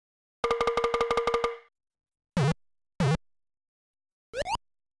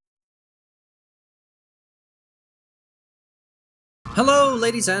Hello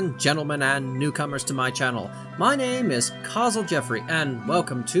ladies and gentlemen and newcomers to my channel. My name is Causaljeffrey and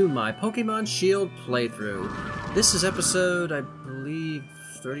welcome to my Pokemon Shield playthrough. This is episode, I believe,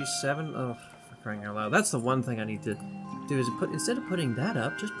 37? Oh, for crying out loud. That's the one thing I need to do is put, instead of putting that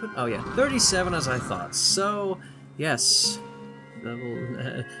up, just put, oh yeah, 37 as I thought. So, yes,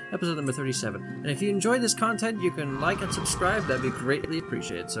 episode number 37. And if you enjoyed this content, you can like and subscribe, that'd be greatly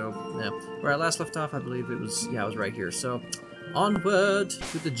appreciated. So, yeah, where I last left off, I believe it was, yeah, I was right here. So, onward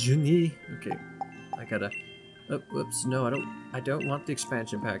to the journey. Okay, I gotta. Oh, whoops! No, I don't want the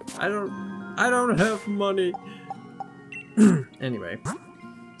expansion pack. I don't have money. Anyway,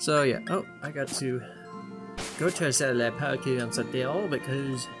 so yeah. Oh, I got to go to the Pokemon Center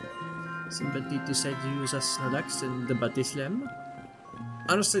because somebody decided to use a Snorlax in the Body Slam.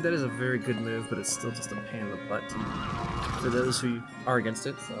 Honestly, that is a very good move, but it's still just a pain in the butt for those who are against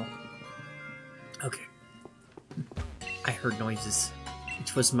it. So, okay. I heard noises.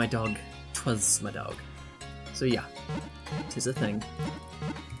 It was my dog. 'Twas my dog. So yeah, tis a thing.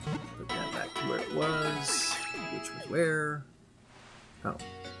 Put that back to where it was, which was where? Oh.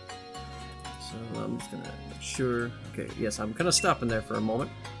 So I'm just gonna make sure. Okay, yes, I'm gonna stop in there for a moment.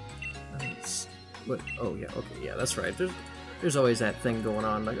 What? Oh yeah, okay, yeah, that's right. There's always that thing going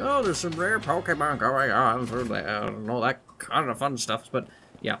on, like, oh, there's some rare Pokemon going on through there, and all that kind of fun stuff. But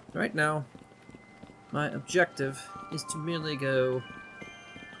yeah, right now, my objective is to merely go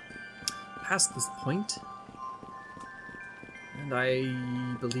past this point. And I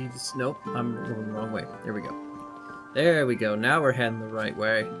believe it's... Nope, I'm going the wrong way. There we go. There we go. Now we're heading the right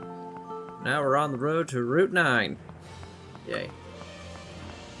way. Now we're on the road to Route 9. Yay.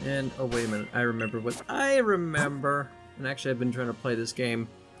 And, oh, wait a minute. I remember what... I remember! And actually, I've been trying to play this game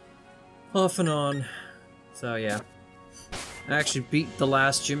off and on. So, yeah. I actually beat the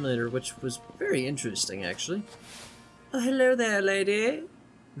last gym leader, which was very interesting, actually. Oh, hello there, lady.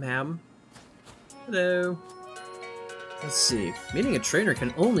 Ma'am. Hello. Let's see. Meeting a trainer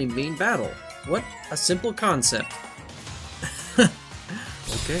can only mean battle. What a simple concept.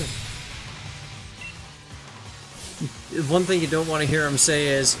 Okay. One thing you don't want to hear him say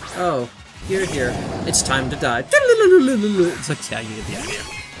is, oh, here, it's time to die. It's like, yeah, you get the idea.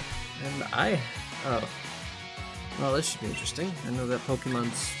 And oh. Well, this should be interesting. I know that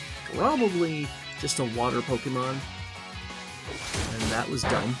Pokemon's probably just a water Pokemon. And that was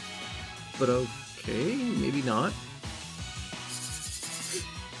dumb. But okay, maybe not.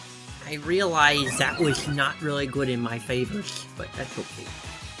 I realize that was not really good in my favor, but that's okay.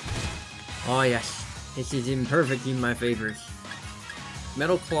 Oh yes, this is imperfect in my favor.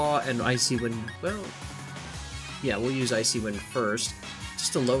 Metal Claw and Icy Wind, well, yeah, we'll use Icy Wind first,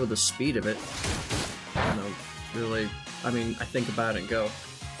 just to lower the speed of it. You know, really, I mean, I think about it and go,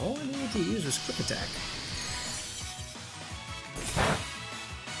 all I needed to use was Quick Attack.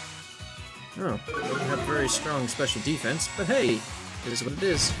 Oh, doesn't have very strong special defense, but hey, it is what it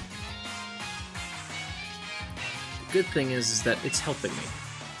is. The good thing is that it's helping me.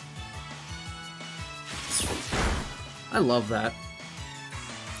 I love that.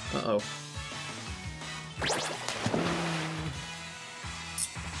 Uh-oh.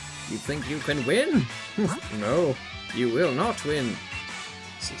 You think you can win? No, you will not win.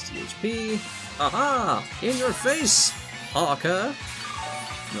 60 HP. Aha! In your face, Hawker!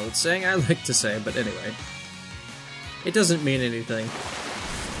 An old saying I like to say, but anyway. It doesn't mean anything.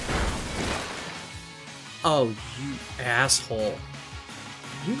 Oh, you asshole.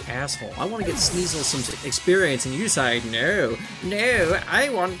 You asshole. I want to get Sneasel some experience, and you decide, no, I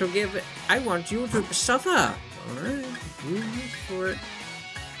want you to suffer. Alright, you ask for it.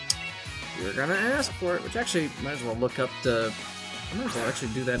 You're gonna ask for it, which actually, might as well look up the... I might as well actually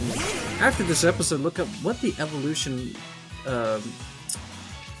do that after this episode, look up what the evolution,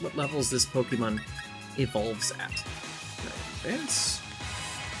 what levels this Pokemon evolves at. Advance?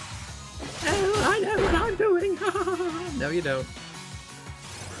 Oh, I know what I'm doing! No, you don't.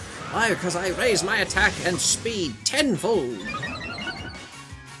 Why? Because I raise my attack and speed tenfold!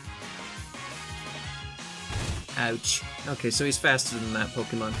 Ouch. Okay, so he's faster than that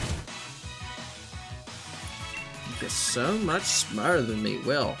Pokemon. You're so much smarter than me.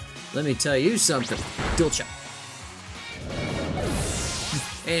 Well, let me tell you something. Gotcha.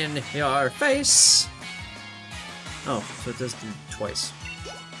 In your face! Oh, so it does do twice.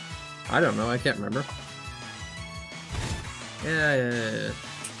 I don't know, I can't remember. Yeah.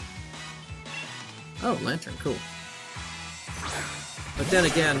 Oh, Lantern, cool. But then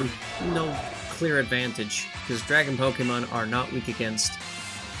again, no clear advantage, because Dragon Pokemon are not weak against...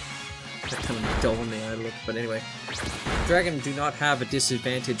 They're kind of dull in the eye look, but anyway. Dragon do not have a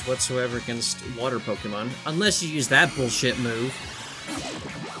disadvantage whatsoever against Water Pokemon, unless you use that bullshit move.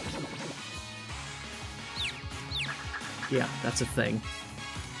 Yeah, that's a thing.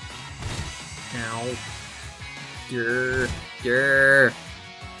 Ow. Grr. Grr.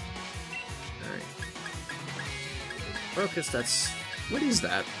 Alright. Focus, that's... What is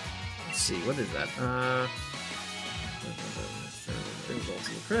that? Let's see, what is that?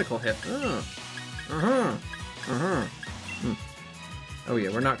 Critical hit. Oh. Oh yeah,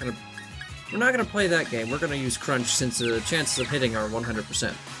 we're not gonna play that game. We're gonna use Crunch since the chances of hitting are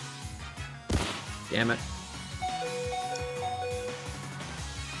 100%. Damn it.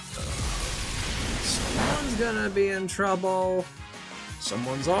 Someone's gonna be in trouble.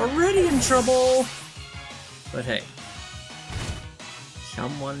 Someone's already in trouble. But hey.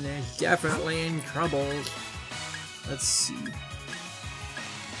 Someone is definitely in trouble. Let's see.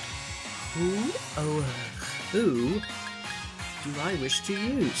 Who do I wish to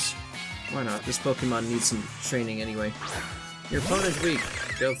use? Why not? This Pokemon needs some training anyway. Your opponent's weak.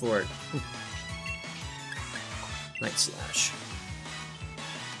 Go for it. Night Slash.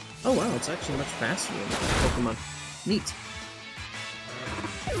 Oh wow, it's actually much faster than Pokemon. Neat.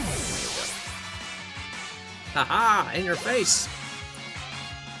 Haha! In your face!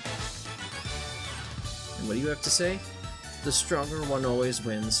 And what do you have to say? The stronger one always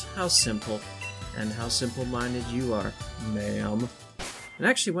wins. How simple. And how simple-minded you are, ma'am. And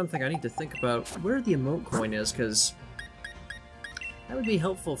actually, one thing I need to think about, where the emote coin is, because that would be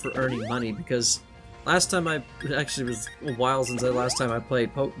helpful for earning money, because last time actually, it was a while since the last time I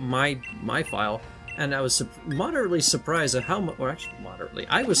played my file, and I was moderately surprised at how much, or actually moderately,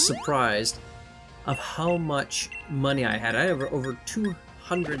 I was surprised of how much money I had. I have over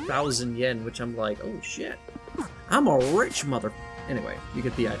 200,000 yen, which I'm like, oh shit. I'm a rich mother... Anyway, you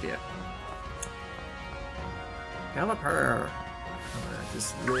get the idea. Caliper!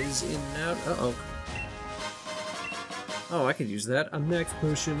 Just whiz in and out. Uh-oh. Oh, I could use that. A max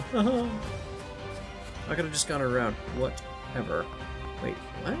potion. I could have just gone around. Whatever. Wait,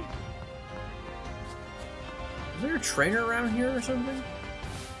 what? Is there a trainer around here or something?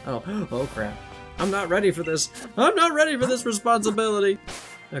 Oh, oh crap. I'm not ready for this. I'm not ready for this responsibility.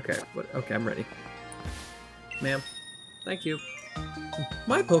 Okay, okay, I'm ready. Ma'am, thank you.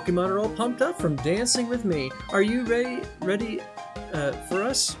 My Pokemon are all pumped up from dancing with me. Are you ready for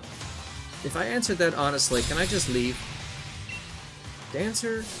us? If I answered that honestly, can I just leave?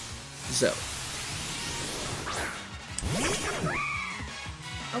 Dancer, Zoe.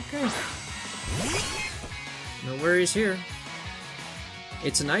 Okay. No worries here.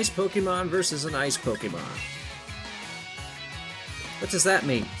 It's an ice Pokemon versus an ice Pokemon. What does that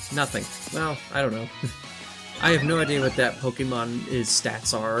mean? Nothing. Well, I don't know. I have no idea what that Pokemon's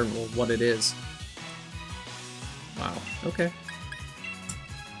stats are or what it is. Wow. Okay.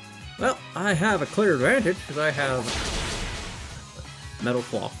 Well, I have a clear advantage because I have Metal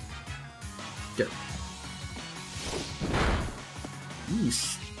Claw. Dirt.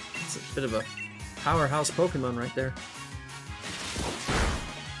 Yeesh. That's a bit of a powerhouse Pokemon right there.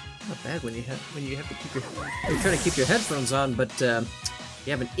 Not bad when you have to keep you're trying to keep your headphones on, but you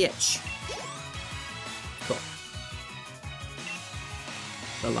have an itch. Cool.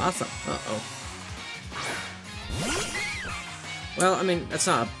 Balasa. Uh-oh. Well, I mean, that's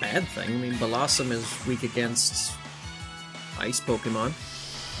not a bad thing. I mean, Blossom is weak against ice Pokemon.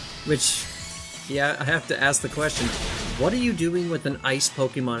 Which, yeah, I have to ask the question, what are you doing with an ice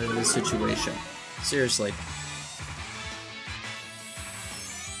Pokemon in this situation? Seriously.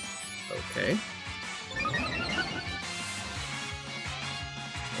 Okay.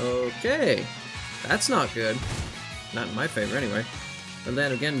 Okay. That's not good. Not in my favor, anyway. And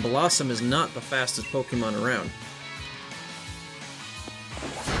then again, Blossom is not the fastest Pokemon around.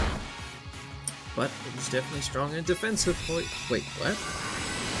 But it is definitely strong and defensive. Wait, what?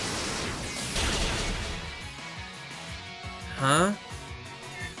 Huh?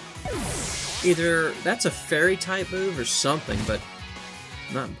 Either that's a fairy type move or something, but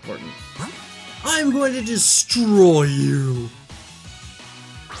not important. I'm going to destroy you!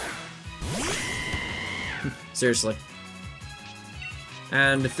 Seriously.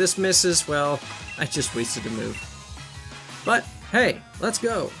 And if this misses, well, I just wasted a move. But, hey, let's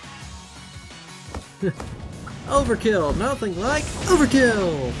go! Overkill! Nothing like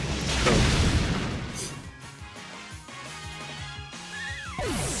overkill! Oh.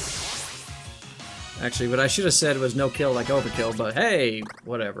 Actually, what I should have said was no kill like overkill, but hey,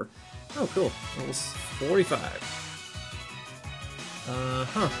 whatever. Oh, cool. That was 45.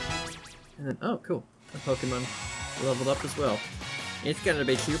 Huh. And then, oh, cool. The Pokemon leveled up as well. It's gonna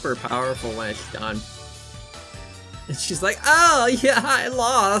be super powerful when it's done. And she's like, oh, yeah, I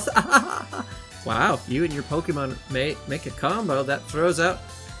lost. Wow, you and your Pokemon make a combo that throws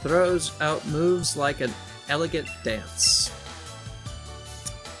out moves like an elegant dance.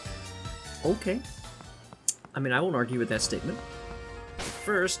 Okay. I mean, I won't argue with that statement.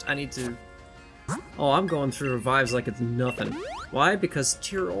 First, I need to... Oh, I'm going through revives like it's nothing. Why? Because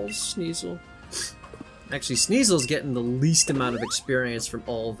dear old Sneasel. Actually, Sneasel's getting the least amount of experience from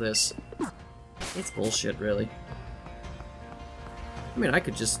all this. It's bullshit, really. I mean, I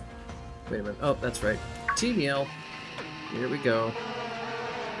could just... Wait a minute. Oh, that's right. TBL. Here we go.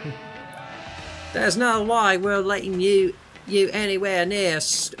 There's no way we're letting you anywhere near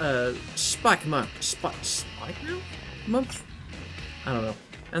Spike Month. Spike Month? I don't know.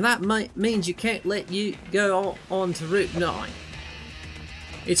 And that means you can't let you go on to Route 9.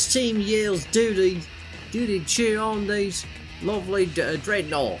 It's Team Yale's duty to cheer on these lovely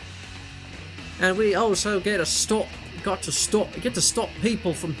Dreadnought. And we also get to stop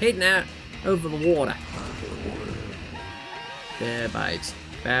people from heading out over the water. Bear bite.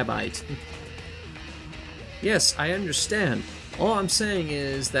 Bear bite. Yes, I understand. All I'm saying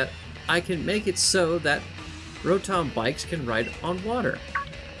is that I can make it so that Rotom bikes can ride on water.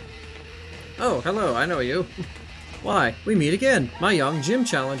 Oh, hello, I know you. Why, we meet again, my young gym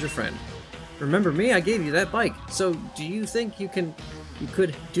challenger friend. Remember me? I gave you that bike. So, do you think you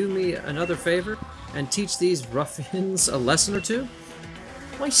could do me another favor and teach these ruffians a lesson or two?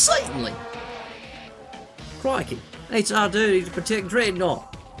 Why, certainly. Crikey, it's our duty to protect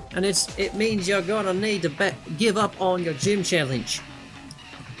Dreadnought, and it means you're gonna need to give up on your gym challenge.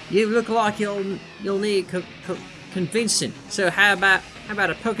 You look like you'll need convincing. So how about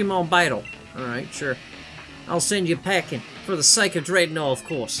a Pokemon battle? All right, sure. I'll send you packing for the sake of Dreadnought, of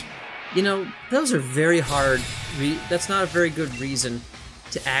course. You know, those are very hard. That's not a very good reason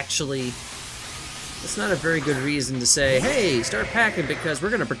to actually. It's not a very good reason to say, hey, start packing because we're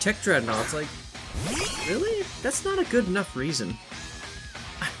gonna protect Dreadnought. It's like, really? That's not a good enough reason.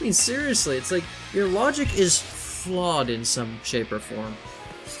 I mean, seriously, it's like your logic is flawed in some shape or form.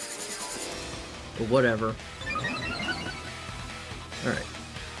 But whatever. Alright.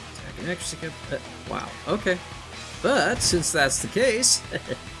 Attack an extra wow, okay. But, since that's the case,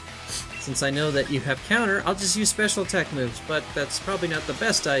 since I know that you have counter, I'll just use special attack moves, but that's probably not the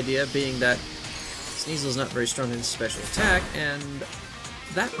best idea, being that Sneasel's not very strong in special attack, and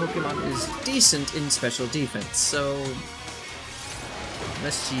that Pokemon is decent in special defense, so...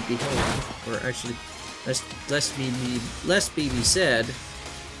 Lest ye be told, or actually, lest be said,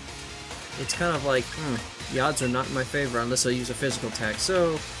 it's kind of like, the odds are not in my favor unless I use a physical attack,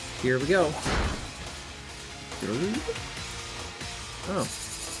 so here we go. Oh,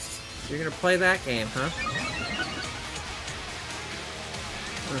 you're gonna play that game, huh?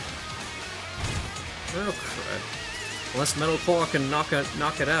 Oh crap! Unless Metal Claw can knock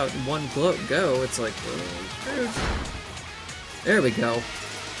it out in one go, it's like, there we go.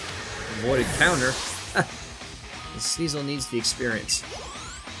 Avoided counter. The Sneasel needs the experience.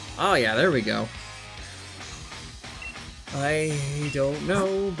 Oh yeah, there we go. I don't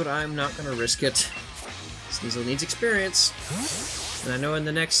know, but I'm not gonna risk it. Sneasel needs experience. And I know in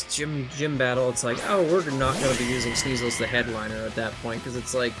the next gym battle, it's like, oh, we're not gonna be using Sneasel as the headliner at that point, because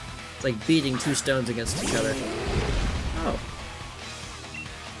it's like beating two stones against each other. Oh.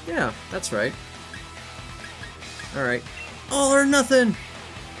 Yeah, that's right. Alright. All or nothing!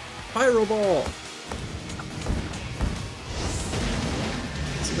 Pyro Ball!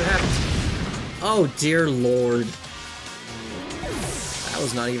 Let's see what happens. Oh dear lord. That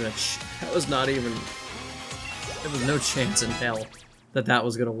was not even there was no chance in hell that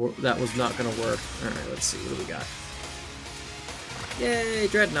was gonna work. That was not gonna work. Alright, let's see, what do we got? Yay,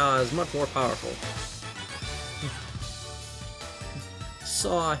 Dreadnought is much more powerful.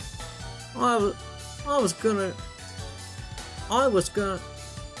 Sigh.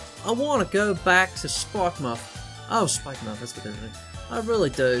 I want to go back to Sparkmuff. Oh, Spikemuff, that's what they're doing. I really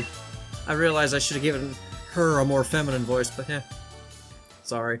do. I realize I should have given her a more feminine voice, but yeah.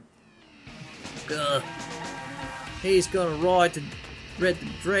 Sorry. Ugh. He's gonna ride to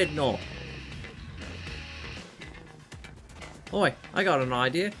Dreadnought. Oi, I got an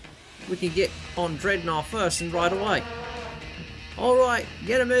idea. We can get on Dreadnought first and ride away. Alright,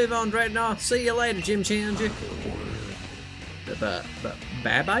 get a move on, Dreadnought. See you later, Gym Challenger.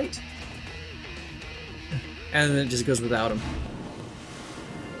 Babite? And then it just goes without him.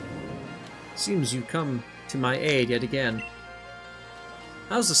 Seems you come to my aid yet again.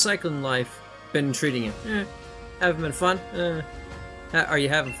 How's the cycling life been treating you? Having been fun? Are you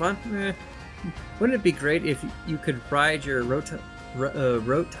having fun? Wouldn't it be great if you could ride your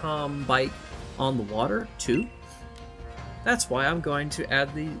Rotom bike on the water, too? That's why I'm going to add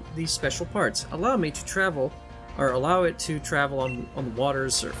these special parts. Allow me to travel, or allow it to travel on the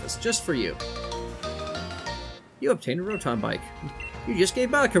water's surface, just for you. You obtained a Roton bike. You just gave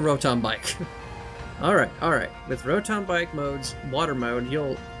back a Roton bike. Alright, alright. With Roton bike modes, water mode,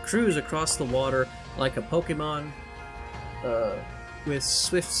 you'll cruise across the water like a Pokemon with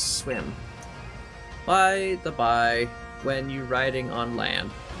Swift Swim. By the by, when you're riding on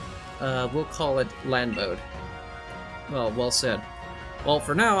land. We'll call it land mode. Well said. Well,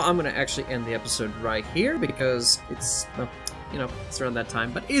 for now, I'm going to actually end the episode right here because it's, you know, it's around that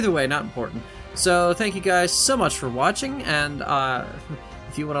time. But either way, not important. So, thank you guys so much for watching, and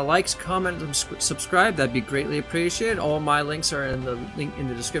if you want to like, comment, and subscribe, that'd be greatly appreciated. All my links are in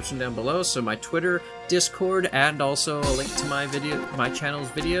the description down below, so my Twitter, Discord, and also a link to my channel's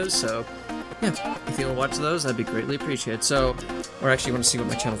videos. So, yeah, if you want to watch those, that'd be greatly appreciated. So, or actually, you want to see what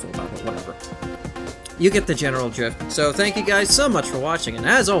my channel's all about, but whatever. You get the general drift. So, thank you guys so much for watching, and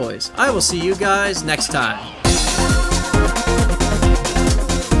as always, I will see you guys next time.